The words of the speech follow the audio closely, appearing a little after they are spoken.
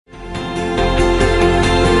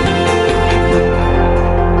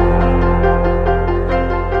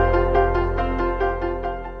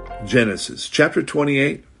Genesis chapter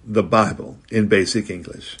 28, the Bible in basic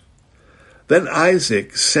English. Then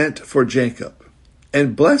Isaac sent for Jacob,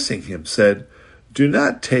 and blessing him said, "Do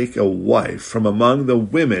not take a wife from among the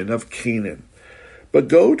women of Canaan, but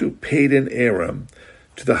go to Padan Aram,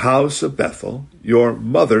 to the house of Bethuel, your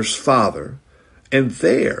mother's father, and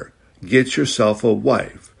there get yourself a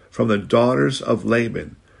wife from the daughters of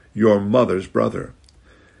Laban, your mother's brother.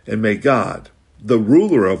 And may God, the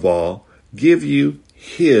ruler of all, give you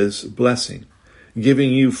his blessing,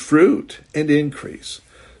 giving you fruit and increase,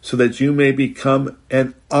 so that you may become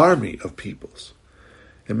an army of peoples.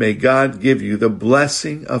 And may God give you the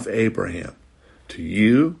blessing of Abraham, to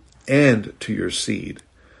you and to your seed,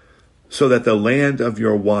 so that the land of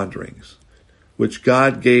your wanderings, which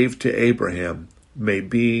God gave to Abraham, may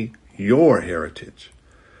be your heritage."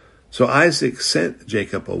 So Isaac sent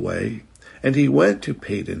Jacob away, and he went to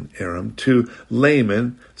Padan Aram, to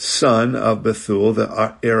Laban, son of Bethuel the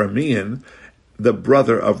Aramean, the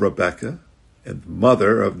brother of Rebekah, and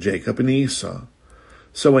mother of Jacob and Esau.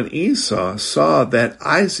 So when Esau saw that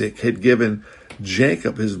Isaac had given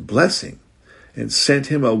Jacob his blessing, and sent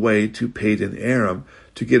him away to Padan Aram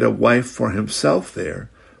to get a wife for himself there,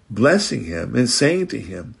 blessing him and saying to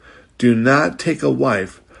him, "Do not take a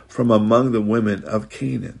wife from among the women of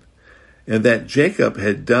Canaan," and that Jacob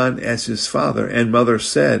had done as his father and mother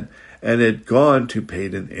said, and had gone to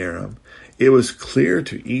Padan Aram, it was clear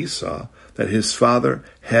to Esau that his father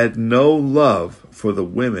had no love for the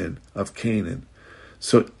women of Canaan.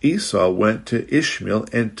 So Esau went to Ishmael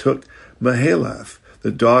and took Mahalath,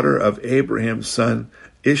 the daughter of Abraham's son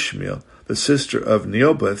Ishmael, the sister of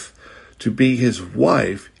Nebaioth, to be his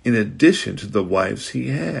wife in addition to the wives he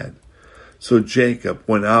had. So Jacob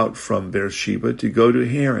went out from Beersheba to go to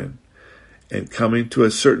Haran, and coming to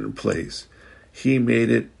a certain place, he made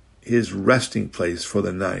it his resting place for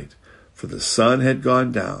the night, for the sun had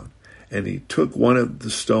gone down. And he took one of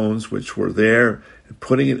the stones which were there, and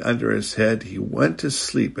putting it under his head, he went to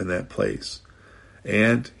sleep in that place.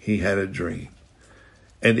 And he had a dream.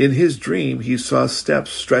 And in his dream he saw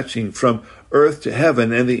steps stretching from earth to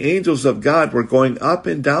heaven, and the angels of God were going up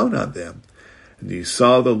and down on them. And he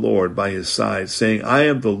saw the Lord by his side, saying, "I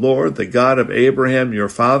am the Lord, the God of Abraham your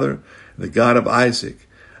father, and the God of Isaac,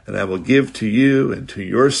 and I will give to you and to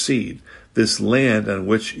your seed this land on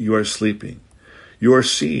which you are sleeping. Your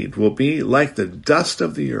seed will be like the dust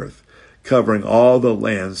of the earth, covering all the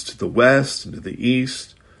lands to the west and to the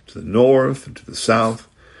east, to the north and to the south.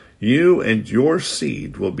 You and your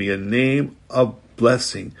seed will be a name of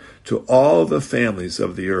blessing to all the families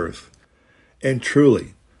of the earth. And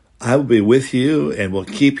truly, I will be with you and will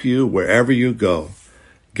keep you wherever you go,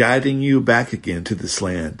 guiding you back again to this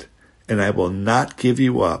land. And I will not give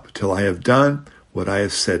you up till I have done what I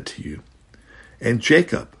have said to you." And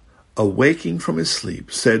Jacob, awaking from his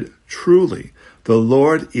sleep, said, "Truly, the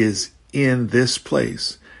Lord is in this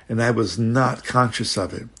place, and I was not conscious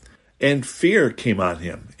of it." And fear came on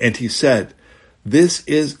him, and he said, "This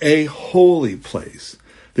is a holy place.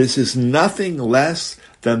 This is nothing less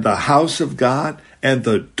than the house of God and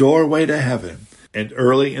the doorway to heaven." And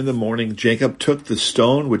early in the morning Jacob took the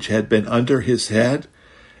stone which had been under his head,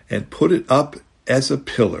 and put it up as a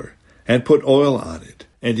pillar, and put oil on it.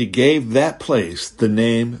 And he gave that place the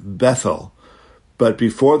name Bethel. But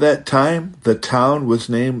before that time the town was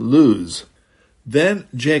named Luz. Then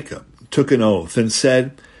Jacob took an oath and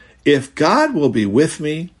said, "If God will be with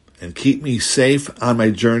me and keep me safe on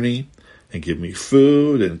my journey, and give me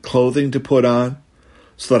food and clothing to put on,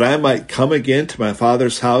 so that I might come again to my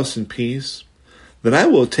father's house in peace, then I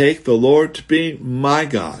will take the Lord to be my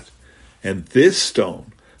God, and this stone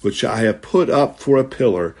which I have put up for a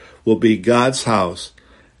pillar will be God's house,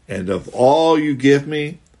 and of all you give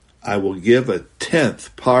me, I will give a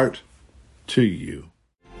 10th part to you."